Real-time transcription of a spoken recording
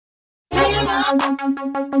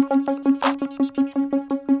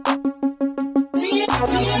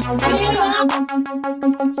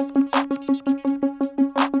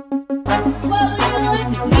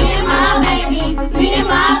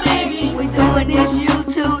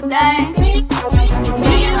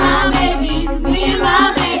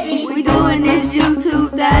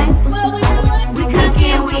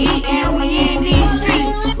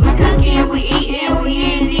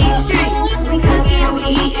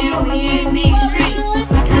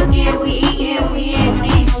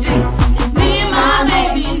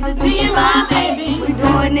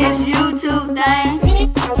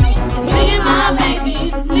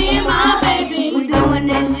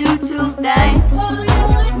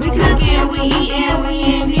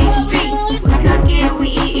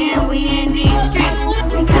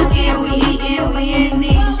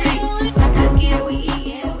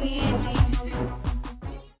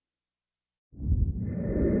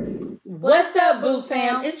What's up, Boo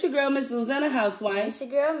Fam? It's your girl, Miss Louisiana Housewife. It's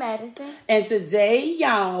your girl, Madison. And today,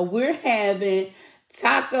 y'all, we're having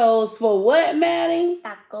tacos for what, Maddie?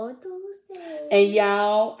 Taco Tuesday. And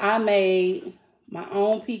y'all, I made my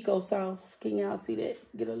own pico sauce. Can y'all see that?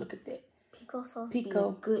 Get a look at that. Pico sauce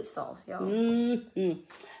Pico. Be a good sauce, y'all.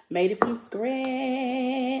 Made it from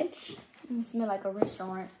scratch. It smell like a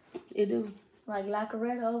restaurant. It do. Like La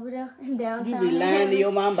Coretta over there in downtown. You be lying to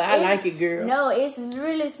your mom, but I like it, girl. No, it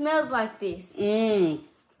really smells like this.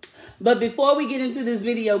 But before we get into this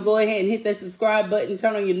video, go ahead and hit that subscribe button.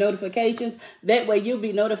 Turn on your notifications. That way you'll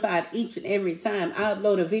be notified each and every time I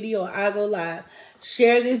upload a video or I go live.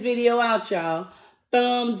 Share this video out, y'all.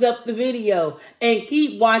 Thumbs up the video. And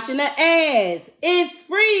keep watching the ads. It's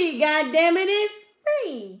free, goddammit, it's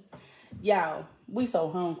Free. y'all. We so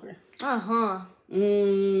hungry. So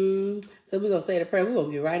we're going to say the prayer. We're going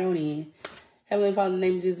to get right on in. Heavenly Father, in the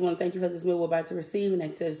name of Jesus, I want to thank you for this meal we're about to receive and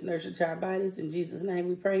access nurture to our bodies. In Jesus' name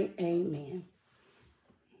we pray. Amen.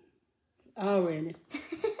 Already.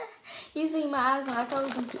 You see my eyes when I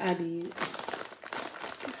told you? I did.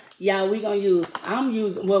 Y'all, we going to use,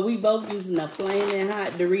 we both using the flaming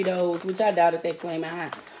hot Doritos, which I doubt that they flaming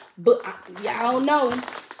hot. But y'all know,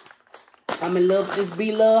 I'm in love with this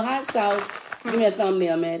B-Love hot sauce. Give me a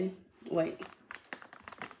thumbnail, Maddie. Wait.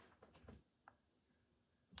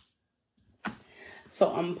 So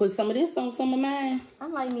I'm going to put some of this on some of mine.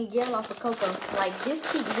 I'm like Miguel off of Coco. Like, this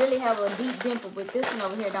teeth really have a deep dimple, but this one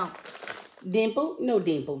over here don't. Dimple? No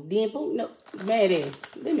dimple. Dimple? No. Maddie,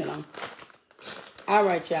 leave me alone. All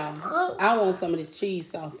right, y'all. I want some of this cheese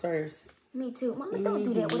sauce first. Me too. Mama, don't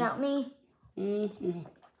do that without me.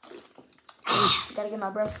 Gotta get my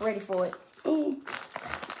breath ready for it. Ooh.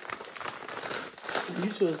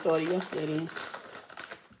 You should have started yesterday then.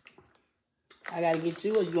 I gotta get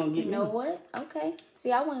you or you gonna get me? You know what? Okay.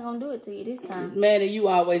 See, I wasn't gonna do it to you this time. Maddie, you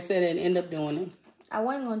always say that and end up doing it. I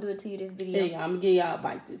wasn't gonna do it to you this video. Hey, I'm gonna give y'all a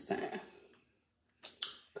bite this time.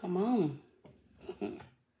 Come on.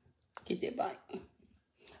 Get that bite.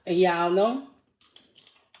 And y'all know.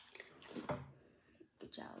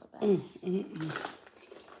 Get y'all a bite.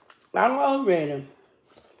 I'm already.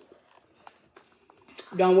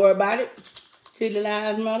 Don't worry about it. Titty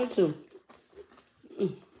lies matter too.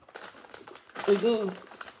 It's good.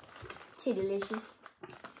 Tiddylicious.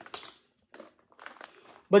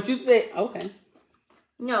 But you said, okay.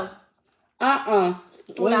 No.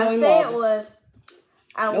 What I said was,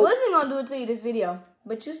 I wasn't going to do it to you this video.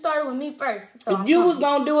 But you started with me first. So you was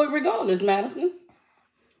going to do it regardless, Madison.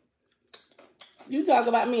 You talk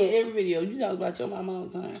about me in every video. You talk about your mama all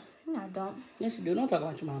the time. No, I don't. Yes, you do. Don't talk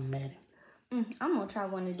about your mama, Maddie. I'm going to try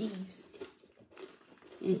one of these.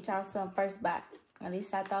 Get y'all some first bite. At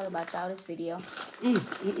least I thought about y'all this video.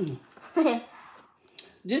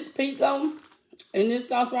 This pico and this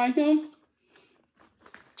sauce right here.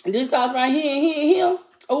 This sauce right here and here and here.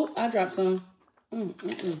 Oh, I dropped some.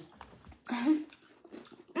 This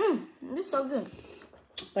is so good.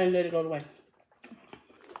 Let it go away.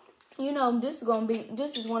 You know, this is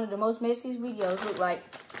one of the most messiest videos look like.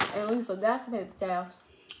 And we forgot some paper towels.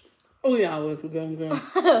 Oh yeah, I will forget them.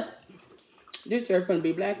 This shirt gonna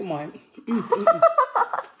be black and white.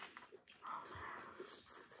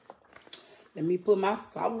 Let me put my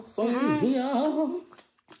sauce on here. You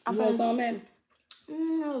want some, man? A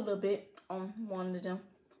little bit on one of them.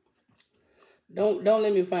 Don't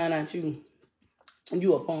let me find out you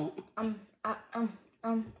a punk.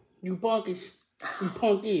 You punkish. You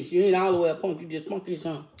punkish. You ain't all the way a punk. You just punkish,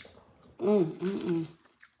 huh?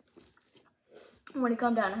 When it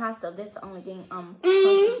comes down to hot stuff, that's the only thing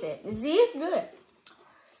punky shit. See, it's good.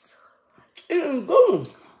 It is good.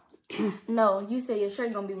 No, you say your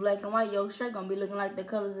shirt gonna be black and white. Your shirt gonna be looking like the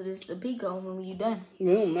colors of this pico when you done.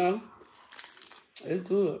 Yeah, man. It's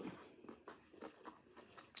good.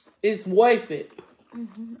 It's worth it.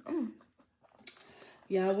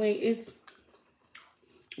 Y'all, when it's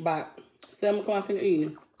about 7 o'clock in the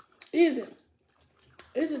evening. Is it?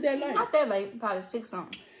 Is it that late? Not that late. Probably 6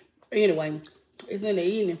 something. Anyway, it's in the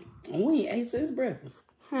evening. And we ain't ate since breakfast.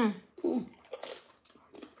 You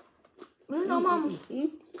know, Mama,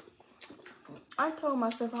 I told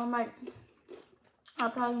myself I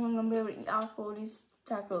probably wasn't going to be able to eat all 4 of these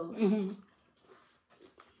tacos.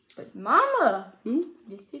 But Mama,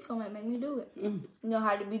 this pico might make me do it. You know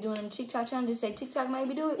how to be doing them TikTok challenge? Just say TikTok made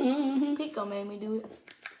me do it. Pico made me do it.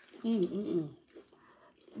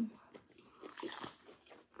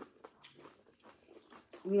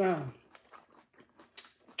 Yeah.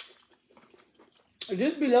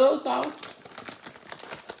 This below sauce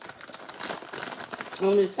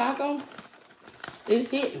on this taco is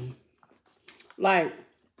hitting. Like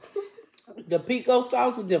the pico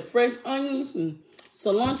sauce with the fresh onions and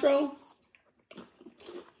cilantro.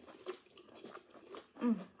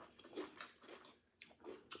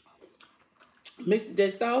 Mix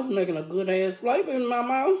that sauce, making a good ass flavor in my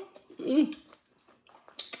mouth.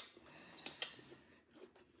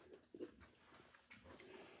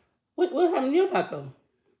 What happened to your taco?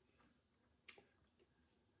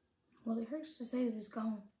 Well, it hurts to say that it's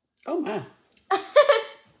gone. Oh my.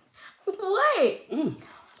 Wait. Then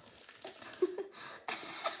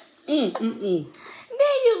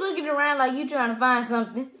you looking around like you trying to find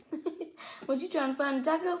something. What, you trying to find a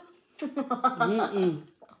taco?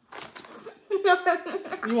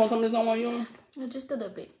 You want some of this on yours? Just a little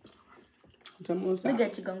bit. Look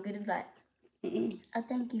at you gonna get it back. I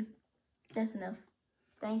thank you. That's enough.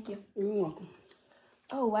 Thank you. You're welcome.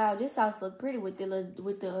 Oh wow, this sauce look pretty with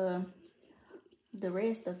the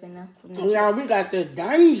red stuff in there. Yeah, we got the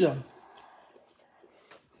danger.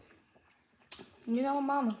 You know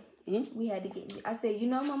my mama. We had to get. I said, you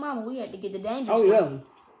know my mama. We had to get the danger. Oh yeah.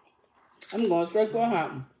 I'm going straight for a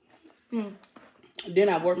hot one. Then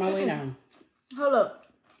I work my way down. Hold up.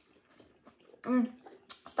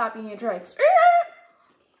 Stop in your tracks.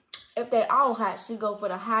 If they all hot, she go for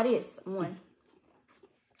the hottest one.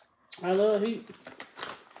 I love heat.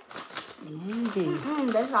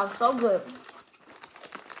 That sounds so good.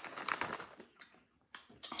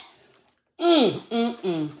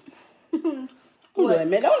 What?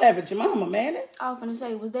 Man, don't laugh at your mama, man. I was gonna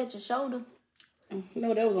say, was that your shoulder?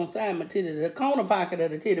 No, that was on side of my titty. The corner pocket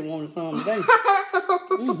of the titty wanted some today.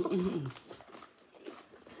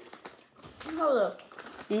 Hold up.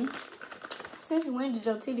 Since when did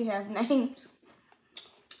your titty have names?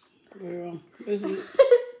 Girl,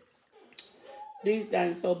 these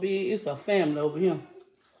things so big, it's a family over here.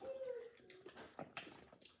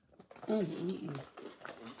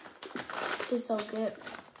 It's so good.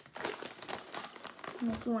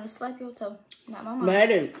 Make you want to slap your toe. Not my mom. But I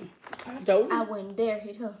didn't. I told you. I wouldn't dare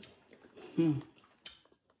hit her.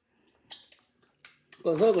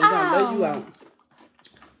 Because her gonna try to base you out.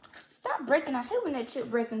 Stop breaking. I hate when that chip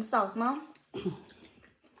breaking the sauce, Mom. You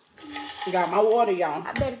got my water, y'all.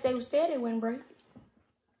 I bet if they were steady, it wouldn't break.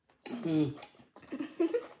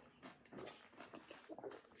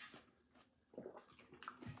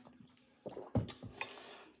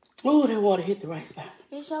 Oh, that water hit the right spot.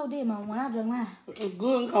 It sure did, Mom, when I drank mine. It was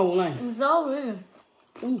good and cold, ain't it? It was so good.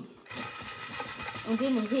 And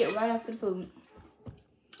then it hit right after the food.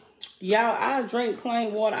 Y'all, I drink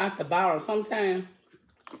plain water out the bottle sometimes.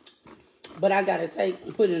 But I gotta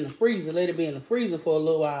put it in the freezer, let it be in the freezer for a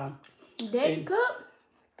little while. That cup?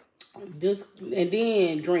 And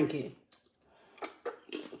then drink it.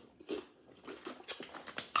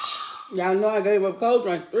 Y'all know I gave up cold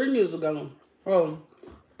drink 3 years ago. Oh.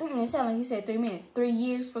 It sounded like you said 3 minutes. 3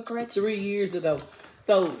 years for correction? 3 years ago.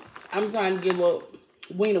 So I'm trying to give up,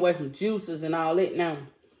 wean away from juices and all that now.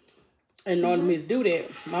 And in order for me to do that,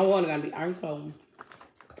 my water gotta be ice cold.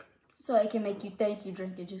 So it can make you think you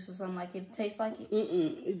drinking juice or something like it tastes like it?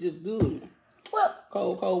 It's just good. Well,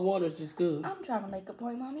 cold water is just good. I'm trying to make a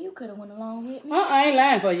point, Mama. You could have went along with me. I ain't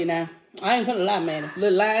lying for you now. I ain't putting a lie, man.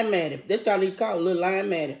 Little lying Maddie. That's what I need to call little lying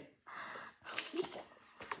Maddie.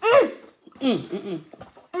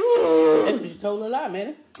 That's what you told a lie,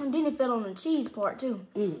 man. And then it fell on the cheese part, too.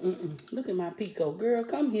 Look at my pico. Girl,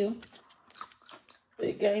 come here.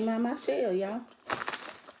 It came out my shell, y'all.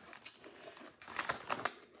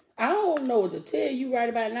 I don't know what to tell you right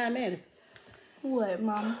about now, man. What,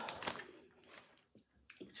 Mama?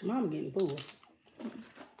 Your mama getting pulled.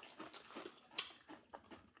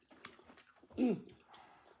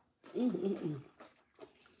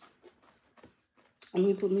 Let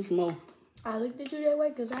me put me some more. I looked at you that way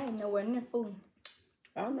because I ain't nowhere near food.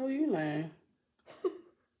 I know you lying.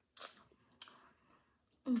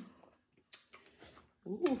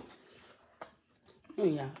 Ooh.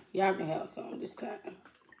 Yeah, y'all can have some this time.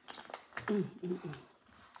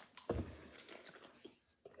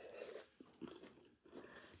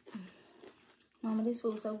 Mama, this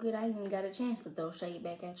food's so good, I even got a chance to throw shade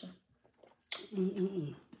back at you.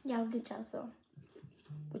 Y'all get y'all some.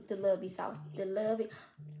 With the lovey sauce. The lovey.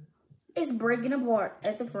 It's breaking apart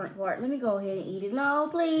at the front part. Let me go ahead and eat it. No,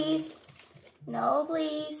 please. No,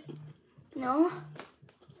 please. No.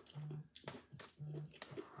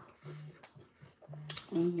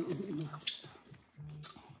 Man,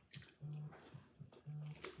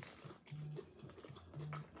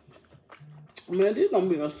 this gonna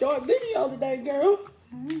be a short video today, girl.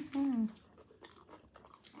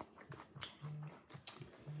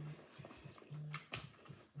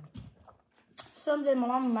 Someday my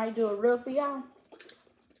mama might do a reel for y'all,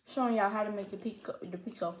 showing y'all how to make the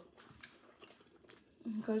pico.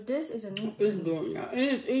 Because this is a new It's good, y'all. And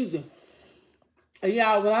it's easy. And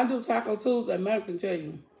y'all, when I do Taco Tuesday, man, I can tell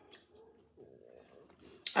you,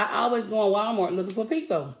 I always go on Walmart looking for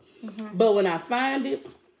pico. But when I find it,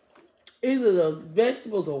 either the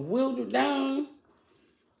vegetables are wilted down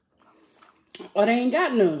or they ain't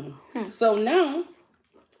got none. So now,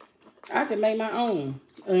 I can make my own.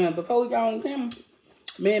 Before we got on camera,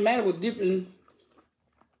 me and Matt was dipping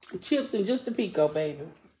chips in just the pico, baby.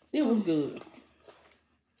 It was good.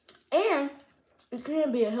 And it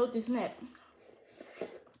can be a healthy snack.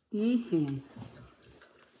 It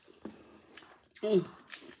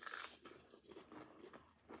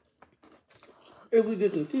was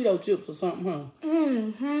just some keto chips or something, huh?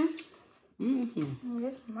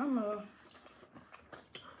 Yes, mama.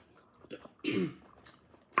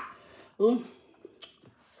 Ooh.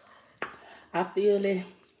 I feel it.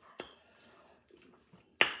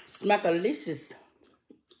 Smackalicious.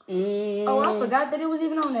 Oh, I forgot that it was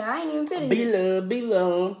even on there. I ain't even finished Be love, be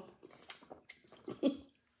love.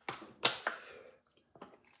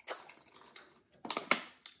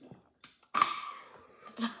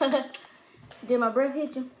 Did my breath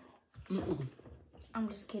hit you? I'm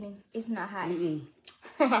just kidding. It's not hot.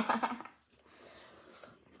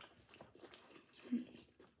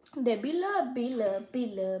 That be love, be love, be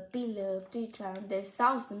love, be love 3 times. That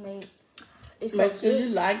sauce made. It's Make so sure good. you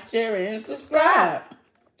like, share, and subscribe.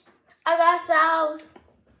 I got sauce.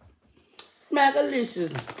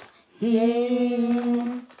 Smackalicious.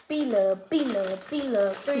 Yeah. Be love, be love, be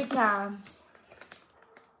love 3 times.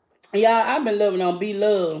 Y'all, I've been loving on Be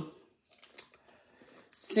Love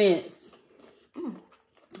since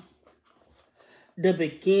the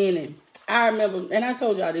beginning. I remember, and I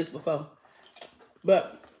told y'all this before,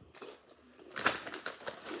 but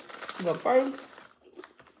the first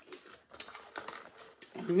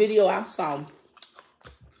video I saw,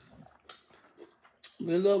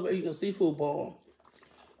 Be Love eating a seafood bowl.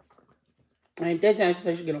 And at that time, she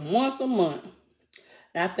said she get them once a month.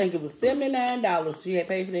 And I think it was $79 she had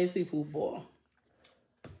paid for that seafood bowl.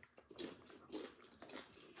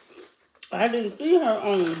 I didn't see her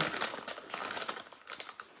on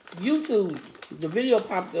YouTube. The video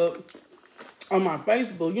popped up on my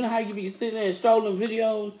Facebook. You know how you be sitting there and strolling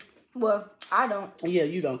videos? Well, I don't. Yeah,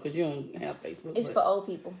 you don't, because you don't have Facebook. It's for old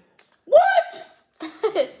people. What?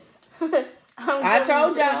 I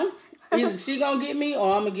told y'all. Either she gonna get me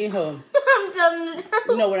or I'm gonna get her. I'm telling you the truth.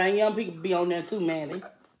 You know what, our young people be on there too, man.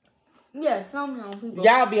 Yeah, some young people.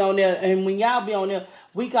 Y'all be on there, and when y'all be on there,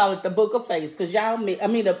 we call it the book of face, because y'all,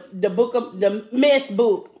 the book of, the mess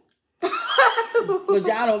book. Because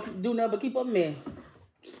y'all don't do nothing but keep up mess.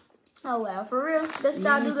 Oh, wow, for real? That's what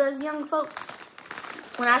y'all do to us young folks?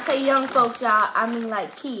 When I say young folks, y'all, I mean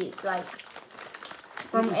like kids, like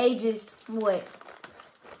from ages what?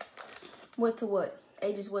 What to what?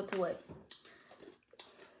 Ages what to what?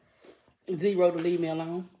 0 to leave me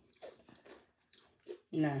alone.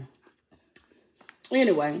 No.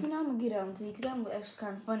 Anyway. You know, I'm going to get on to you because that was actually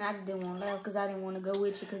kind of funny. I just didn't want to laugh because I didn't want to go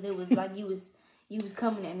with you because it was like you was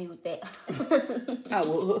coming at me with that. I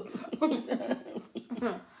would.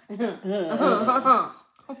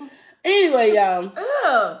 Anyway, y'all.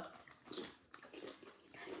 Ugh.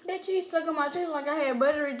 That cheese stuck in my teeth like I had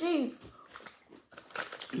buttery teeth.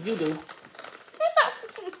 You do.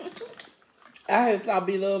 I had saw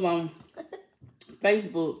Be Love on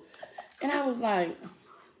Facebook, and I was like,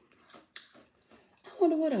 I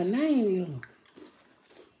wonder what her name is.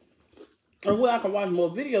 And where I can watch more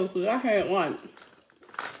videos, because I had one.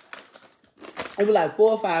 It was like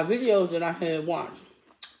 4 or 5 videos that I had watched.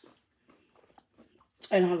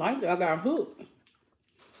 And I liked it. I got hooked.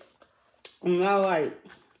 And I was like,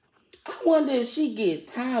 I wonder if she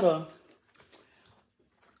gets tired of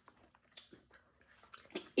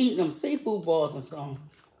eating them seafood balls and stuff.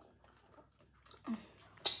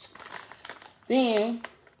 Then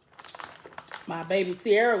my baby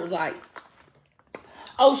Tierra was like,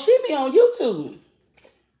 oh, she be on YouTube.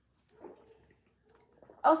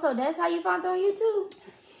 Oh, so that's how you found her on YouTube?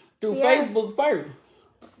 Through Sierra? Facebook first.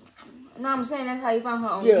 No, I'm saying that's how you found her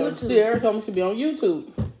on Yeah, YouTube. Sierra told me she be on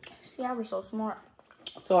YouTube. Sierra's so smart.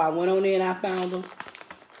 So I went on there and I found her.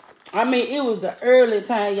 I mean, it was the early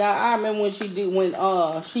time, y'all. I remember when she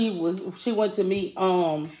she went to meet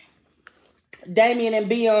Damien and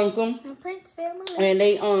Bianca. My Prince family. And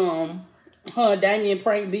they her and Damien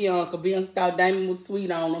pranked Bianca. Bianca thought Damien was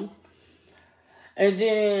sweet on them. And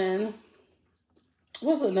then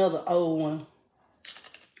what's another old one?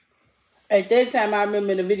 At that time, I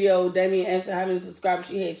remember in the video, Damien asked her how many subscribers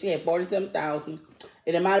she had. She had 47,000.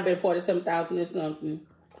 And it might have been 47,000 or something.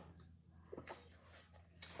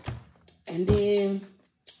 And then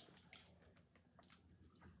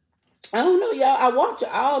I don't know, y'all. I watch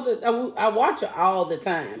her all the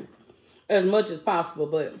time, as much as possible.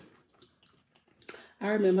 But I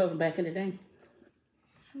remember her from back in the day.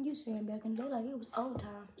 You saying back in the day like it was old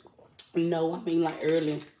times? No, I mean like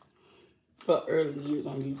early years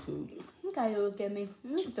on YouTube. Look how you look at me.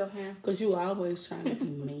 Look at your hand. Cause you always trying to be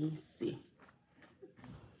messy.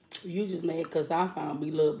 You just mad cause I found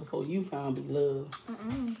be love before you found be love.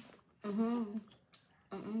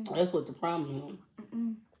 That's what the problem is.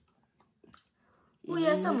 Well,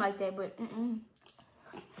 yeah, something like that, but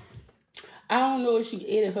I don't know if she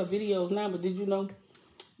edit her videos now, but did you know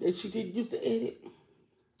that she did used to edit?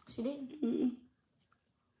 She didn't.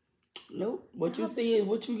 Nope. What you see is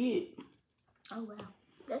what you get. Oh wow,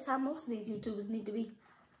 that's how most of these YouTubers need to be.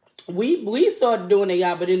 We started doing it,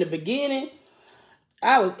 y'all, but in the beginning,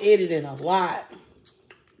 I was editing a lot.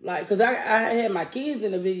 Like, cause I had my kids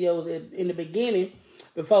in the videos in the beginning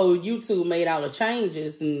before YouTube made all the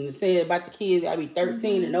changes and said about the kids gotta be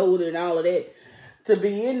 13 and older and all of that to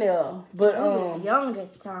be in there. But I was young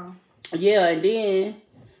at the time. Yeah, and then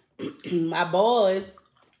my boys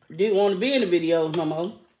didn't want to be in the videos no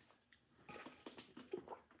more.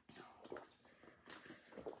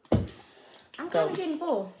 I'm kind of getting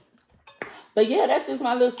full. But yeah, that's just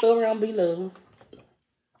my little story on Be Love.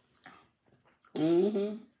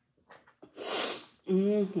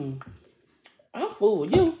 I'm full.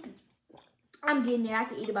 You? I'm getting there. I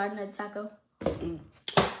can eat about another taco.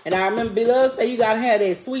 And I remember Be Love say you gotta have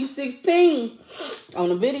that sweet 16 on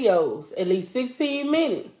the videos. At least 16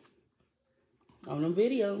 minutes on the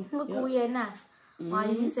video. Look where we at now. Why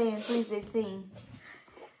you saying sweet 16?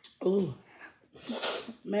 Ooh.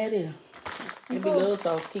 Man, Be Love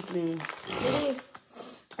sauce kicking in. It is.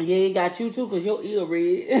 Yeah, it got you too, cause your ear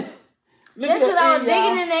red. That's because I was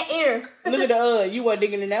digging in that ear. Look at the you weren't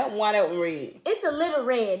digging in that one. Why that one red? It's a little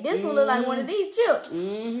red. This one look like one of these chips.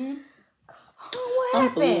 Oh, what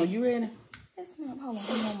happened? You ready? Yes, ma'am. Hold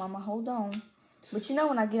on, mama. Hold on. But you know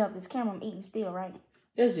when I get off this camera, I'm eating still, right?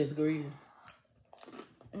 That's just greedy.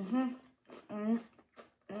 Hold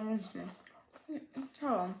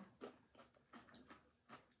on.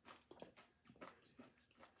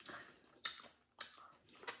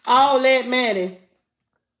 All that money.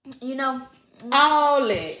 You know. All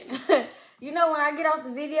that. You know when I get off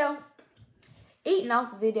the video, eating off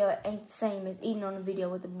the video ain't the same as eating on the video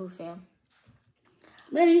with the Blue fam.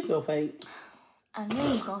 Man, you so fake. I knew you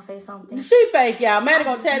was gonna say something. She fake, y'all. Man,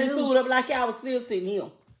 gonna tear the food up like y'all was still sitting here.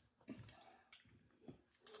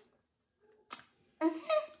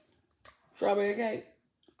 Strawberry cake.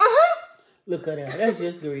 Look at that. That's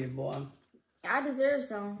just greedy, boy. I deserve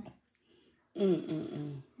some. I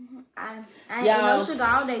ain't Y'all, no sugar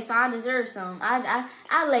all day, so I deserve some.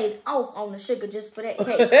 I laid off on the sugar just for that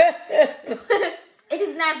cake.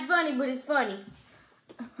 It's not funny, but it's funny.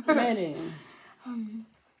 Man,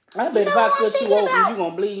 I bet if I cut you open, you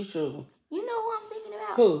gonna bleed sugar. You know who I'm thinking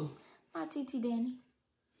about? Who? My TT Danny.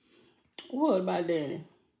 What about Danny?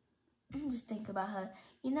 I'm just thinking about her.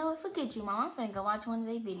 You know, forget you, Mom. I'm finna go watch one of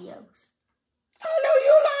their videos. I know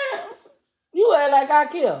you lying. You act like I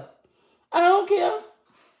care. I don't care.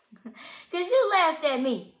 Cause you laughed at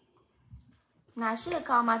me. Now I should have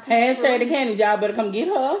called my teacher. Hashtag the candy, y'all better come get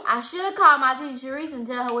her. I should call my teacher Shereese and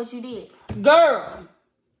tell her what you did. Girl.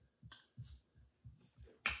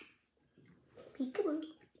 Peekaboo.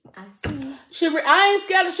 I see. I ain't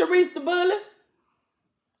scared of Shereese the bully.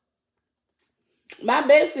 My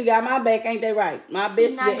bestie got my back, ain't that right? My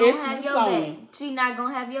bestie got Essence Sonia. She not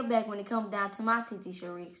gonna have your back when it comes down to my TT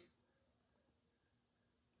Shereese.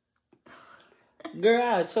 Girl,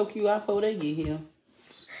 I'll choke you out before they get here.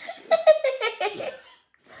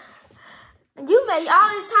 You make all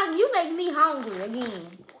this talking. You make me hungry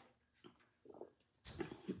again.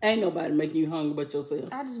 Ain't nobody making you hungry but yourself.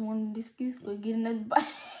 I just wanted an excuse for getting another bite.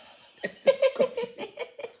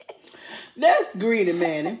 That's greedy,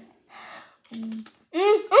 man.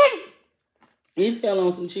 He fell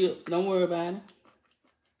on some chips. Don't worry about it.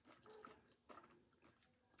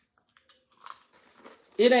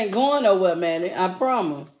 It ain't going nowhere, man. I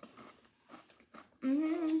promise.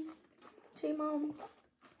 See, Mom.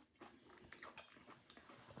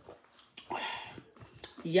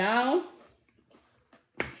 Y'all,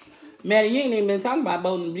 man, you ain't even been talking about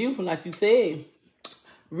Bold and Beautiful like you said.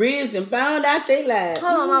 Riz and found out they lied.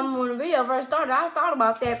 Hold on, Mama, when the video first started, I thought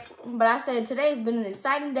about that. But I said today's been an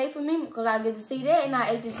exciting day for me because I get to see that and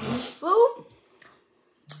I ate this delicious food.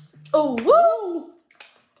 Oh, woo!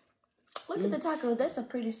 Look at the tacos. That's a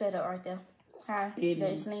pretty setup right there. How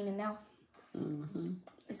it's leaning now. Let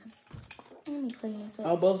me clean this up.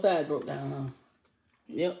 Oh, both sides broke down, huh?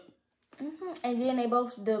 Yep. And then they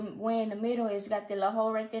both, the one in the middle, it's got the little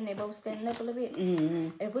hole right there and they both standing up a little bit.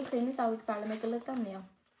 If we clean this out, we could probably make a little thumbnail.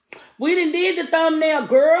 We done did the thumbnail,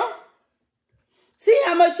 girl. See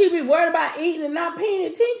how much she be worried about eating and not paying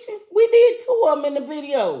attention? We did 2 of them in the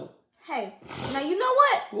video. Hey, now you know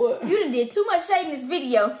what? What? You done did too much shade in this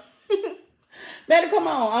video. Better come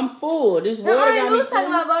on, I'm full. This water got me you was talking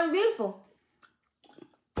about Bold and Beautiful.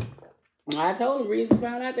 I told him reason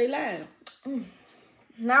found out they lied.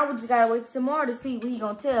 Now we just gotta wait some more to see what he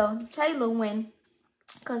gonna tell Taylor when.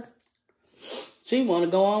 Cause she wanna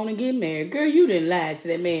go on and get married. Girl, you didn't lie to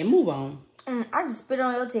that man. Move on. I just spit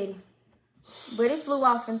on your titty. But it flew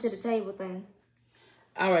off into the table thing.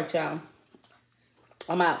 All right, y'all.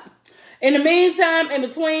 I'm out. In the meantime, in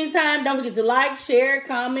between time, don't forget to like, share,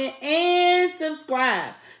 comment, and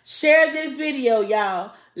subscribe. Share this video,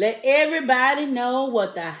 y'all. Let everybody know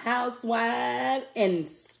what the housewife and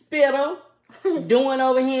Spittle doing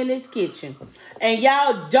over here in this kitchen. And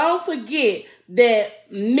y'all don't forget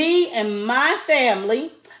that me and my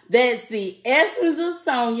family, that's the Essence of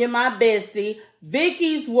Sonia, my bestie,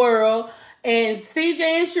 Vicky's World, and CJ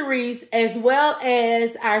and Shereese, as well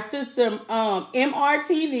as our sister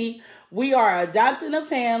MRTV, we are adopting a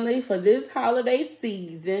family for this holiday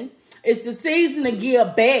season. It's the season to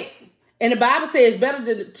give back. And the Bible says it's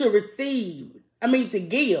better to receive. To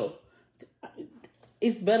give.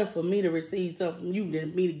 It's better for me to receive something from you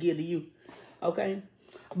than me to give to you. Okay?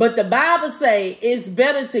 But the Bible says it's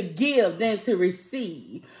better to give than to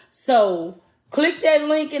receive. So click that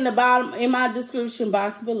link in the bottom in my description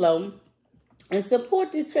box below and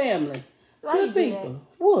support this family. Why Good you people. do that?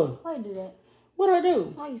 What? Why you do that? What I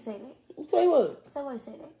do? Why you say that? Say what? So why you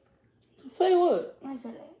say that? Say what? Why you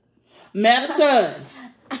say that? Madison.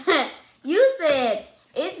 You said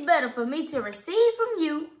it's better for me to receive from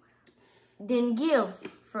you than give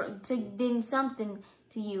than something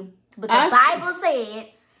to you. But the Bible said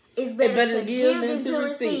it's better to give than to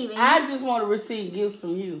receive. I just want to receive gifts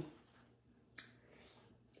from you.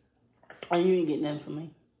 And you ain't getting nothing from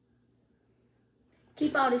me.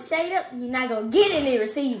 Keep all this shade up, you're not going to get any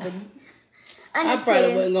receiving. I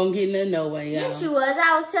probably wasn't going to get nothing no way, y'all. Yes, you was.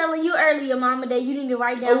 I was telling you earlier, Mama, that you need to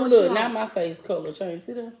write down what you want. Not my face color change.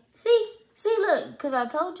 See that? See, look, because I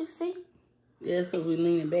told you, see? Yeah, it's because we're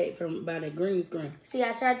leaning back by that green screen. See,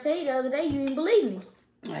 I tried to tell you the other day, you didn't believe me.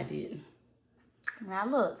 I did. Now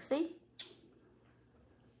look, see?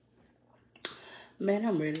 Man,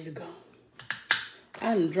 I'm ready to go.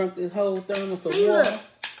 I done drunk this whole thermos of See, water. look.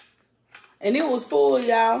 And it was full,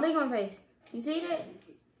 y'all. Look at my face. You see that?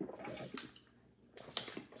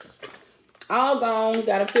 All gone.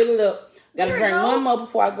 Gotta fill it up. Gotta drink one more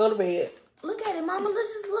before I go to bed. Look at it, Mama.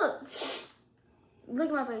 Let's just look. Look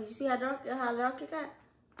at my face. You see how dark it got?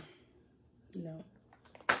 No.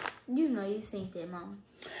 You know you seen that, Mama.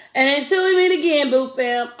 And until we meet again, Boo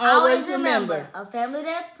Fam, always remember. A family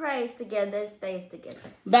that prays together stays together.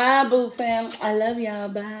 Bye, Boo Fam. I love y'all.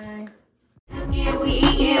 Bye. We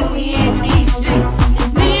eat, we in these streets.